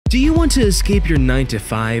Do you want to escape your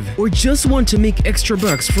 9-to-5 or just want to make extra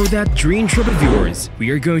bucks for that dream trip of yours? We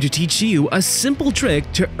are going to teach you a simple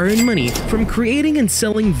trick to earn money from creating and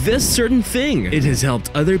selling this certain thing. It has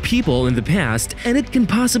helped other people in the past, and it can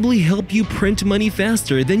possibly help you print money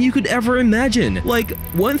faster than you could ever imagine, like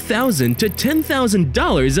 $1,000 to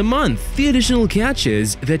 $10,000 a month. The additional catch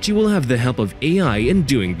is that you will have the help of AI in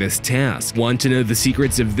doing this task. Want to know the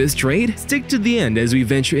secrets of this trade? Stick to the end as we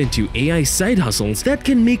venture into AI side hustles that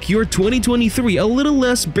can make your 2023 a little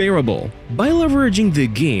less bearable. By leveraging the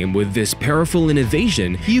game with this powerful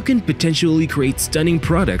innovation, you can potentially create stunning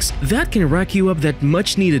products that can rack you up that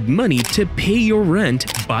much needed money to pay your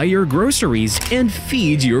rent, buy your groceries, and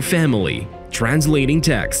feed your family. Translating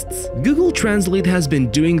texts. Google Translate has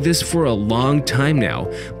been doing this for a long time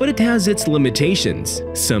now, but it has its limitations.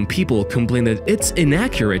 Some people complain that it's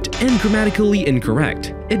inaccurate and grammatically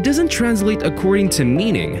incorrect. It doesn't translate according to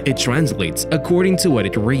meaning, it translates according to what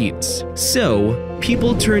it reads. So,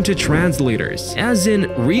 people turn to translators, as in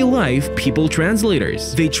real-life people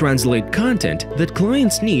translators. They translate content that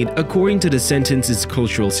clients need according to the sentence's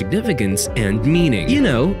cultural significance and meaning. You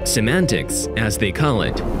know, semantics, as they call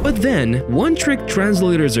it. But then, one trick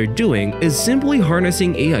translators are doing is simply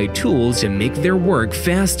harnessing AI tools to make their work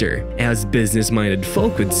faster. As business-minded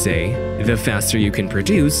folk would say, the faster you can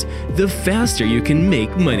produce, the faster you can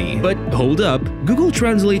make money. But hold up, Google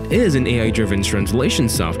Translate is an AI-driven translation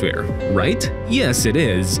software, right? Yes, it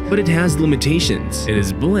is, but it has limitations. It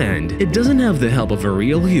is bland. It doesn't have the help of a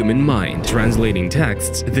real human mind. Translating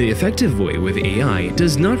texts the effective way with AI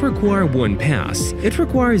does not require one pass. It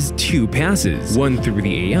requires two passes, one through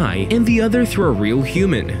the AI and the other through a real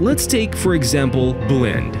human. Let's take, for example,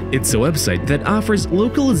 Blend. It's a website that offers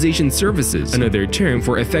localization services, another term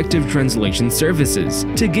for effective translation services.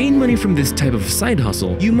 To gain money from this type of side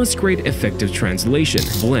hustle, you must create effective translation.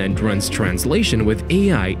 Blend runs translation with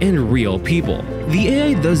AI and real people. The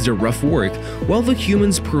AI does the rough work, while the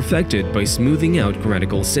humans perfect it by smoothing out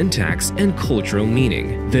grammatical syntax and cultural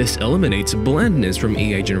meaning. This eliminates blandness from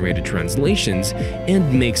AI-generated translations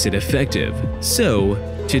and makes it effective. So,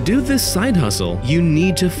 to do this side hustle, you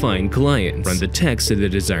need to find clients, run the text to the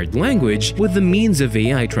desired language with the means of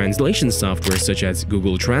AI translation software such as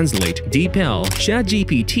Google Translate, DeepL,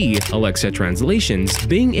 ChatGPT, Alexa Translations,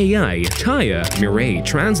 Bing AI, Taya, Mirai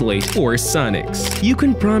Translate, or Sonix. You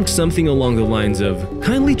can prompt something along the lines of,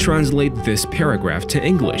 "Kindly translate this paragraph to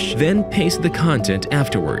English," then paste the content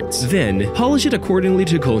afterwards. Then, polish it accordingly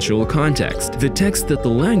to cultural context. The text that the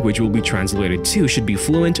language will be translated to should be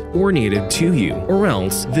fluent or native to you, or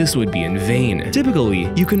else this would be in vain. Typically,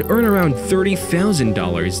 you can earn around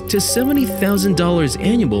 $30,000 to $70,000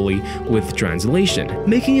 annually with translation,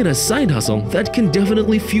 making it a side hustle that can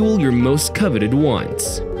definitely fuel your most coveted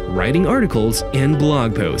wants. Writing articles and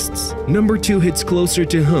blog posts. Number 2 hits closer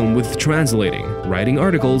to home with translating, writing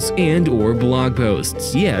articles and/or blog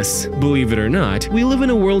posts. Yes, believe it or not, we live in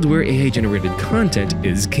a world where AI-generated content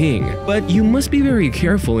is king. But you must be very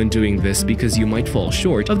careful in doing this because you might fall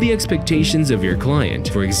short of the expectations of your client.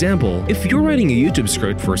 For example, if you're writing a YouTube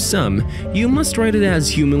script for some, you must write it as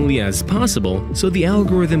humanly as possible so the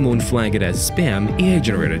algorithm won't flag it as spam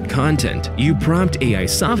AI-generated content. You prompt AI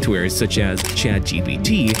softwares such as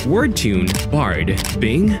ChatGPT, WordTune, Bard,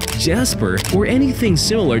 Bing, Jasper, or anything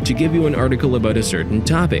similar to give you an article about a certain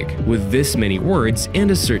topic with this many words and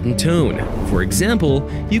a certain tone. For example,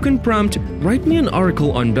 you can prompt, "Write me an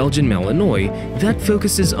article on Belgian Malinois that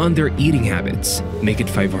focuses on their eating habits." Make it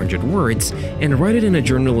 500 words and write it in a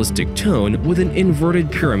journalistic tone with an inverted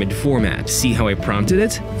pyramid format. See how I prompted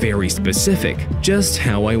it? Very specific, just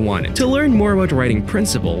how I want it. To learn more about writing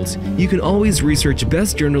principles, you can always research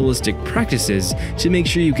best journalistic practices to make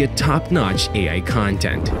sure you get top-notch AI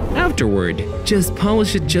content. Afterward, just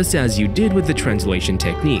polish it just as you did with the translation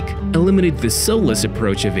technique. Eliminate the soulless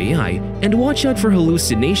approach of AI and watch out for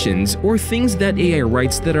hallucinations or things that AI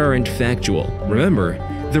writes that aren't factual. Remember,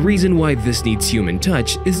 the reason why this needs human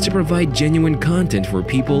touch is to provide genuine content for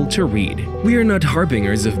people to read. We are not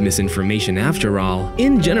harbingers of misinformation after all.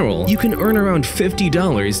 In general, you can earn around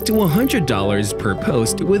 $50 to $100 per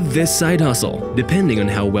post with this side hustle, depending on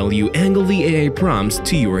how well you angle the AI prompts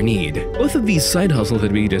to your need. Both of these side hustles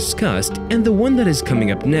that we discussed and the one that is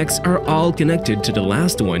coming up next are all connected to the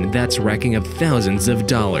last one that's racking up thousands of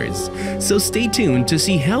dollars. So stay tuned to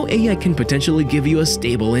see how AI can potentially give you a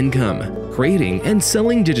stable income. creating and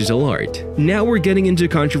selling digital art. Now we're getting into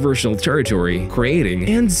controversial territory, creating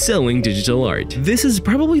and selling digital art. This is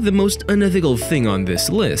probably the most unethical thing on this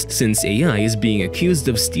list, since AI is being accused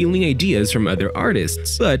of stealing ideas from other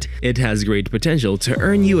artists, but it has great potential to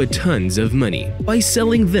earn you a tons of money by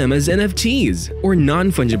selling them as NFTs, or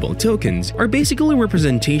non-fungible tokens, are basically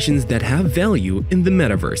representations that have value in the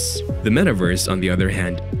metaverse. The metaverse, on the other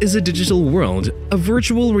hand, is a digital world, a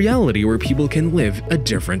virtual reality where people can live a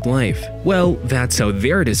different life. Well, that's how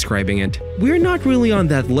they're describing it. We're not really on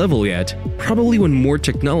that level yet, probably when more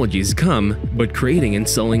technologies come, but creating and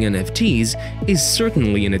selling NFTs is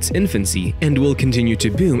certainly in its infancy and will continue to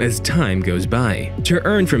boom as time goes by. To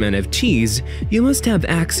earn from NFTs, you must have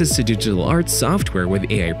access to digital art software with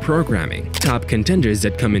AI programming. Top contenders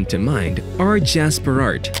that come into mind are Jasper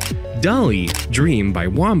Art, DALL-E, Dream by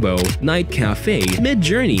Wombo, Night Cafe,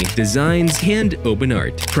 Midjourney, Designs, and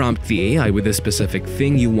OpenArt. Prompt the AI with a specific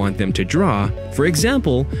thing you want them to draw. For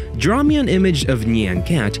example, draw me an image of Nyan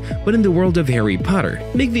Cat, but in the world of Harry Potter.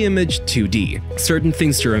 Make the image 2D. Certain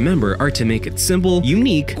things to remember are to make it simple,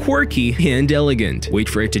 unique, quirky, and elegant. Wait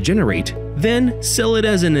for it to generate. Then sell it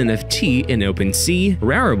as an NFT in OpenSea,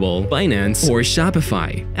 Rarible, Binance, or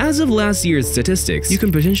Shopify. As of last year's statistics, you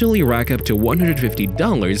can potentially rack up to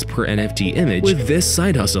 $150 per NFT image with this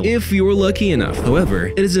side hustle, if you're lucky enough. However,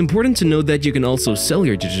 it is important to note that you can also sell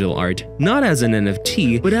your digital art, not as an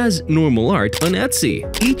NFT, but as normal art on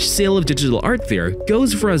Etsy. Each sale of digital art there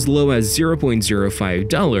goes for as low as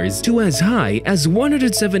 $0.05 to as high as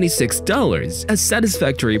 $176, a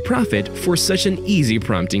satisfactory profit for such an easy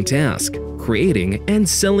prompting task. Creating and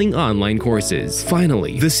selling online courses.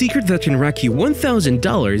 Finally, the secret that can rack you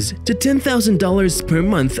 $1,000 to $10,000 per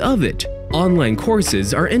month of it. Online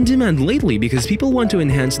courses are in demand lately because people want to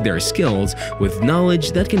enhance their skills with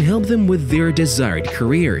knowledge that can help them with their desired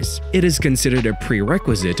careers. It is considered a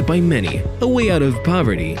prerequisite by many, a way out of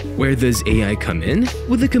poverty. Where does AI come in?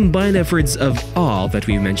 With the combined efforts of all that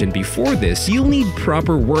we mentioned before this, you'll need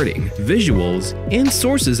proper wording, visuals, and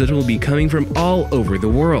sources that will be coming from all over the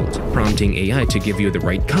world. Prompting AI to give you the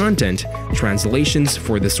right content, translations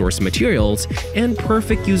for the source materials, and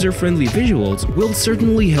perfect user-friendly visuals will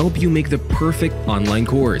certainly help you make the perfect online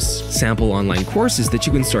course. Sample online courses that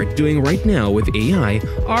you can start doing right now with AI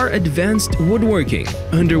are advanced woodworking,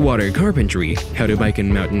 underwater carpentry, how to bike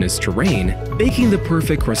in mountainous terrain, baking the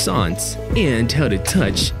perfect croissants, and how to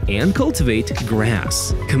touch and cultivate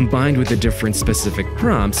grass. Combined with the different specific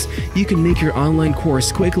prompts, you can make your online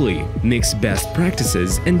course quickly. Mix best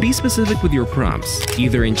practices and be specific with your prompts,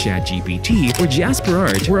 either in ChatGPT or Jasper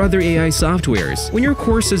Art or other AI softwares. When your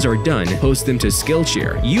courses are done, post them to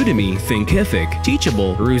Skillshare, Udemy, Thinkific,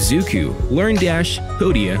 Teachable, Ruzuku, LearnDash,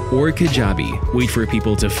 Podia, or Kajabi. Wait for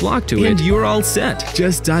people to flock to it, and you're all set.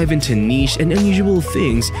 Just dive into niche and unusual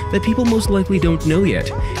things that people most likely don't know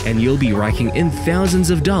yet, and you'll be racking in thousands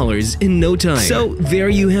of dollars in no time. So there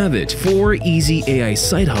you have it, 4 easy AI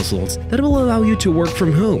side hustles that will allow you to work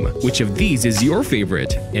from home. Which of these is your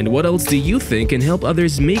favorite? And what else do you think can help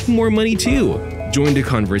others make more money too? Join the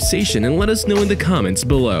conversation and let us know in the comments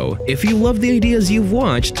below. If you love the ideas you've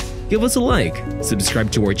watched, give us a like,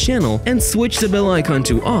 subscribe to our channel, and switch the bell icon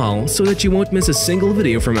to all so that you won't miss a single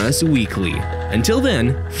video from us weekly. Until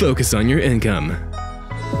then, focus on your income.